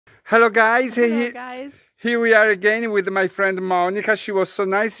Hello guys. Hello guys. Here we are again with my friend Monica. She was so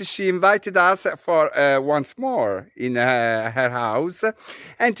nice. She invited us for once more in her house.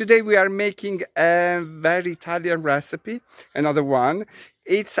 And today we are making a very Italian recipe. Another one.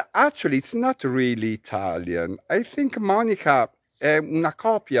 It's not really Italian. I think Monica è una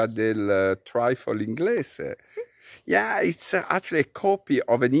copia del trifle inglese. Sì. Yeah, it's actually a copy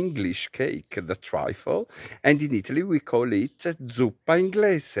of an English cake, the trifle, and in Italy we call it zuppa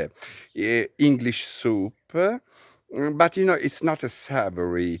inglese, English soup. But you know, it's not a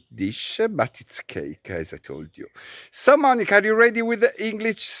savory dish, but it's cake, as I told you. So, Monica, are you ready with the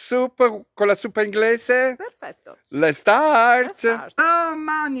English soup con la zuppa inglese? Perfetto. Let's start. Let's start. Oh,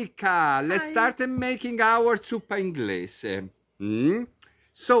 Monica, let's Hi. start making our zuppa inglese.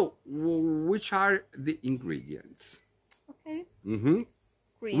 So, which are the ingredients? Okay. Mm-hmm.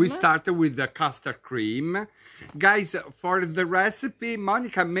 We started with the custard cream. Guys, for the recipe,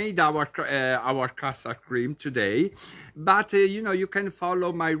 Monica made our custard cream today. But, you know, you can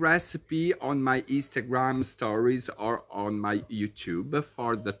follow my recipe on my Instagram stories or on my YouTube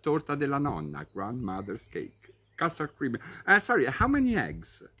for the torta della nonna, grandmother's cake. Custard cream. Sorry, how many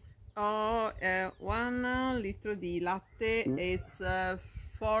eggs? 1 litro di latte. It's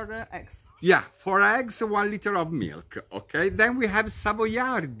 4 eggs. Yeah, 4 eggs, 1 liter of milk. Okay, then we have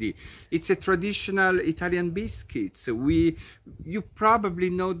savoiardi. It's a traditional Italian biscuits. You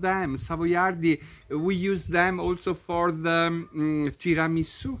probably know them. Savoiardi, we use them also for the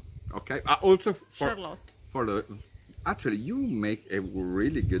tiramisu. Okay, also for Charlotte. Actually, you make a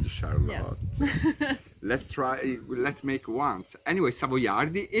really good Charlotte. Yes. Let's make once. Anyway,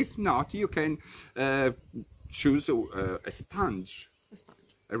 savoiardi. If not, you can choose a sponge.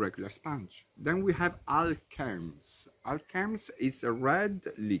 A regular sponge. Then we have alkermes. Alkermes is a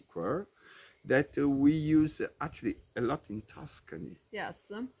red liquor that we use actually a lot in Tuscany. Yes,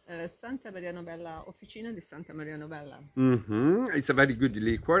 Santa Maria Novella, Officina di Santa Maria Novella. It's a very good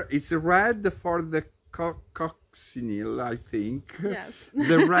liquor. It's red for the coccinelle, I think. Yes.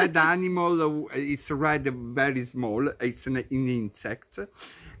 The red animal is red, very small. It's an insect.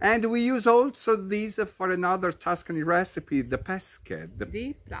 And we use also these for another Tuscany recipe, the pesche.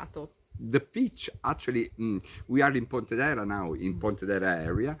 Di Prato. The peach, actually, we are in Pontedera now, in Pontedera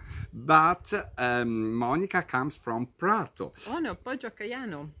area, but Monica comes from Prato. Oh no, Poggio a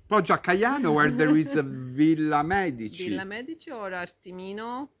Caiano. Poggio a Caiano, where there is a Villa Medici. Villa Medici, ora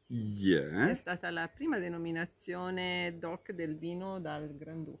Artimino. Yeah. È stata la prima denominazione DOC del vino dal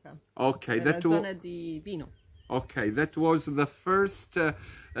Granduca. Okay, la zona di vino. Okay, that was the first,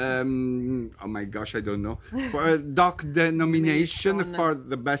 oh my gosh, I don't know, for a DOC denomination for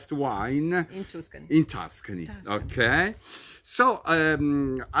the best wine in Tuscany. In Tuscany. Okay. So,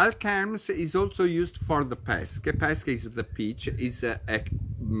 alkermes is also used for the pesche. Pesche is the peach, is a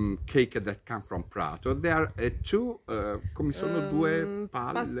cake that comes from Prato. There are two, come sono due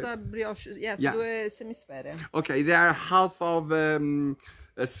palle? Pasta brioche, yes, yeah. 2 semisfere. Okay, they are half of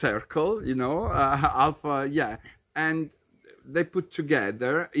a circle, you know, half, yeah, and they put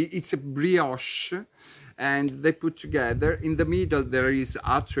together, it's a brioche, and they put together, in the middle there is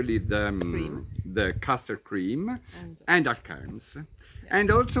actually the custard cream and alkermes. Yes. And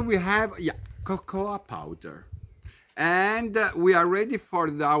also we have, yeah, cocoa powder. And we are ready for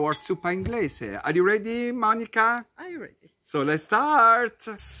our zuppa inglese. Are you ready, Monica? Are you ready? So let's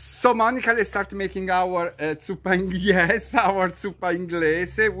start. So Monica, let's start making our zuppa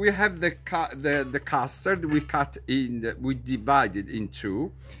inglese. We have the custard we divided in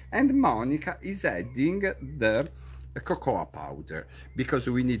two, and Monica is adding the cocoa powder because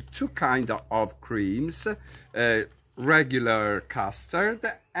we need two kinds of creams, regular custard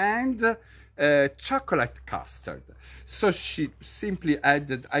and chocolate custard. So she simply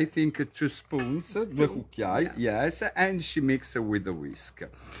added, I think, 2 spoons, 2 cucchiai, yeah. Yes, and she mixed with the whisk.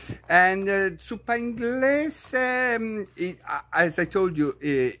 And zuppa inglese, as I told you,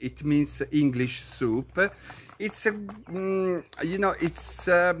 it means English soup. It's a, you know, it's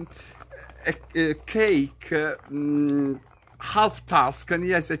a cake, half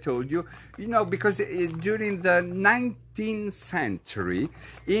Tuscany, as I told you, you know, because during the 19th century,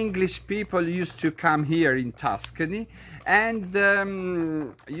 English people used to come here in Tuscany, and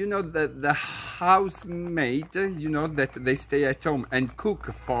you know, the housemaid, you know, that they stay at home and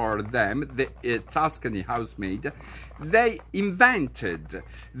cook for them, the Tuscany housemaid, they invented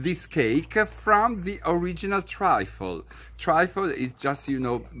this cake from the original trifle. Trifle is just, you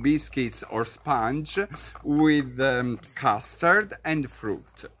know, biscuits or sponge with custard and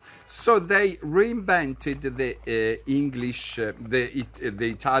fruit. So they reinvented the English, the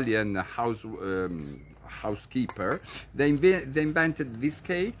Italian housekeeper. They invented this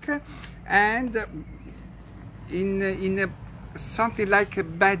cake, and in a, something like a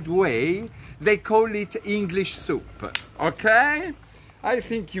bad way, they call it English soup. Okay? I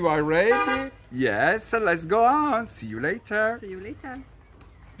think you are ready. Yes, let's go on. See you later. See you later.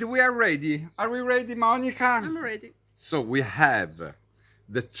 We are ready. Are we ready, Monica? I'm ready. So we have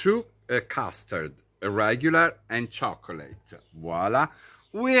the two custard, regular and chocolate. Voila.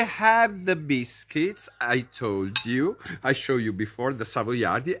 We have the biscuits, I told you, I showed you before, the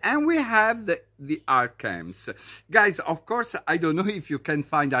Savoiardi, and we have the Alchems. Guys, of course, I don't know if you can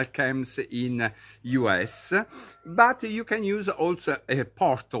find Alchems in US, but you can use also a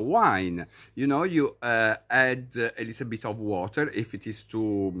Porto wine. You know, you add a little bit of water if it is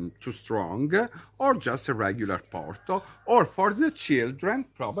too strong, or just a regular Porto, or for the children,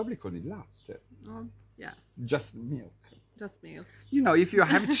 probably con il latte. Yes. Just milk. Just milk. You know, if you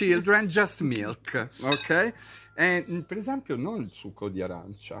have children, just milk, ok? And per esempio, non il succo di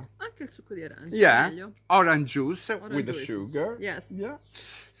arancia. Anche il succo di arancia. Yeah, Meglio. orange juice with the juice. sugar. Yes. Yeah.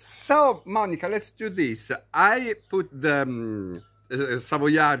 So, Monica, let's do this. I put the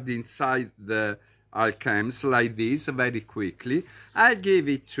Savoiardi inside the Alchems like this very quickly. I give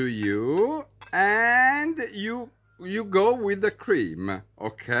it to you, and you go with the cream,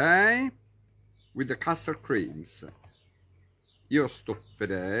 okay? With the custard creams. Io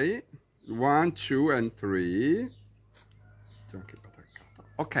stopperei. 1, 2, and 3.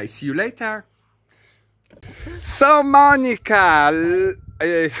 Okay, see you later. So, Monica,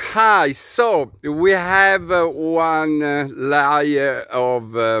 hi. So, we have one layer of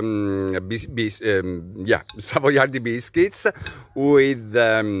Savoiardi biscuits with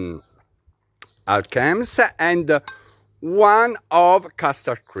Alchems and one of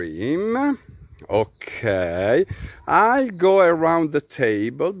custard cream. Okay, I'll go around the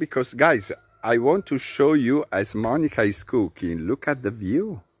table because, guys, I want to show you as Monica is cooking. Look at the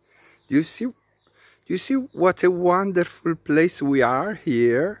view. Do you see what a wonderful place we are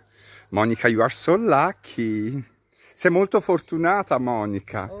here? Monica, you are so lucky. Sei molto fortunata,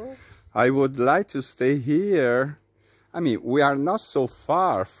 Monica. Oh. I would like to stay here. I mean, we are not so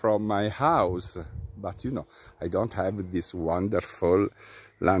far from my house, but you know, I don't have this wonderful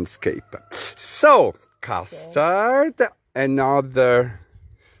landscape. So, custard, another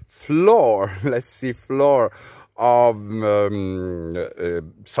floor, let's see, floor of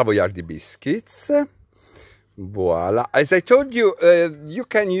Savoiardi biscuits. Voila. As I told you, you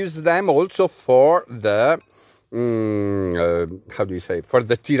can use them also for the, how do you say, for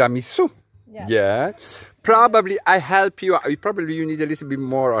the tiramisu. Yeah. Yeah. Probably I help you. Probably you need a little bit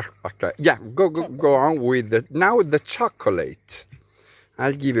more. Okay. Yeah. Go on with the, now the chocolate.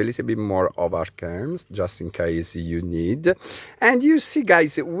 I'll give you a little bit more of our Alchems, just in case you need. And you see,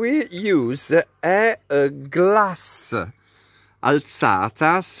 guys, we use a glass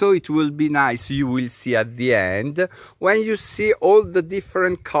alzata, so it will be nice. You will see at the end, when you see all the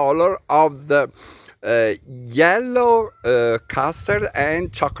different color of the yellow custard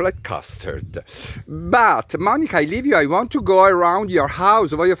and chocolate custard. But Monica, I leave you. I want to go around your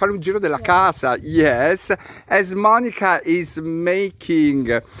house. Voglio fare un giro della casa. Yes, as Monica is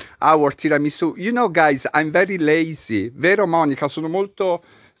making our tiramisu. You know, guys, I'm very lazy. Vero, Monica? Sono molto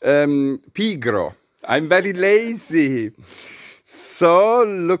pigro. I'm very lazy. So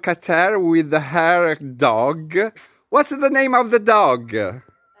look at her with her dog. What's the name of the dog?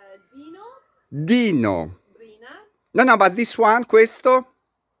 Dino. Brina. No, but this one, questo?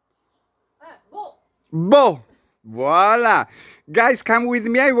 Bo. Bo. Voila. Guys, come with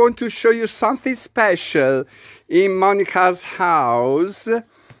me. I want to show you something special in Monica's house.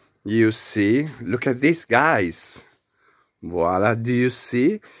 You see? Look at this, guys. Voila. Do you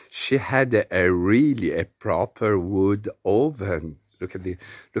see? She had a proper wood oven.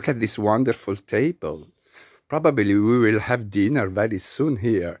 Look at this wonderful table. Probably we will have dinner very soon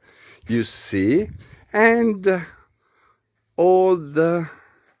here. You see, and all the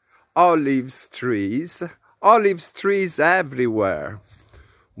olive trees everywhere.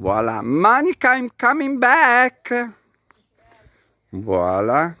 Voila. Monica, I'm coming back.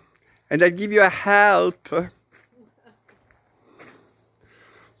 Voila. And I give you a help.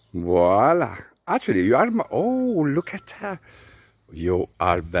 Voila. Actually, you are, oh, look at her. You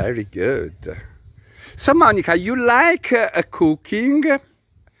are very good. So, Monica, you like cooking?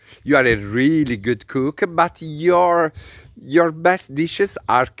 You are a really good cook, but your best dishes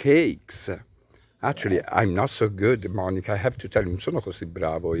are cakes. Actually, yes. I'm not so good, Monica. I have to tell you, non sono così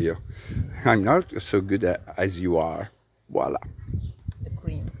bravo io. I'm not so good as you are. Voila. The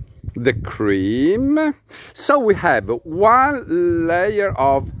cream. The cream. So we have one layer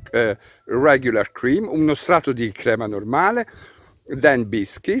of regular cream, uno strato di crema normale, then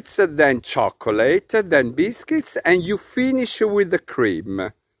biscuits, then chocolate, then biscuits, and you finish with the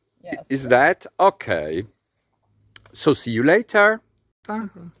cream. Yes. Is that okay? So see you later.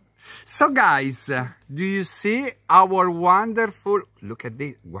 So guys, do you see our wonderful, look at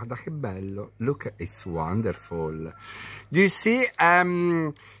this, guarda che bello, look, it's wonderful. Do you see,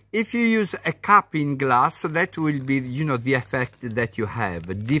 if you use a cupping glass, that will be, you know, the effect that you have,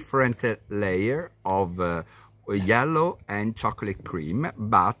 a different layer of yellow and chocolate cream.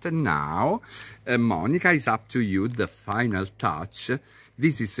 But now, Monica, is up to you, the final touch.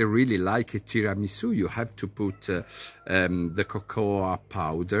 This is really like a tiramisu. You have to put the cocoa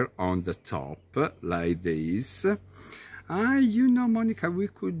powder on the top, like this. You know, Monica, we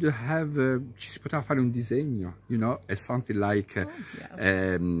could have, ci si poteva fare un disegno, you know, something like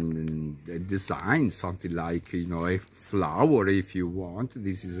a design, something like, you know, a flower if you want.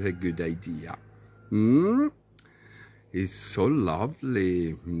 This is a good idea. It's so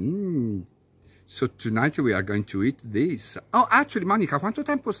lovely. So tonight we are going to eat this. Oh, actually, Monica, quanto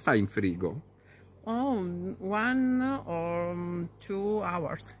tempo sta in frigo? Oh, 1 or 2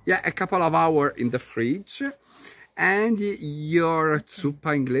 hours. Yeah, a couple of hours in the fridge. And your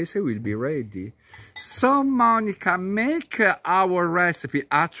zuppa inglese will be ready. So, Monica, make our recipe,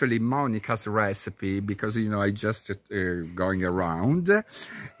 actually Monica's recipe, because, you know, I just going around.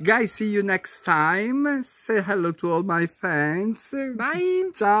 Guys, see you next time. Say hello to all my fans. Bye.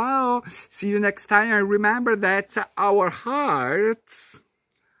 Ciao. See you next time. And remember that our hearts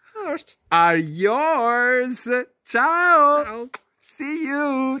are yours. Ciao. Ciao. See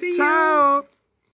you. See Ciao. you.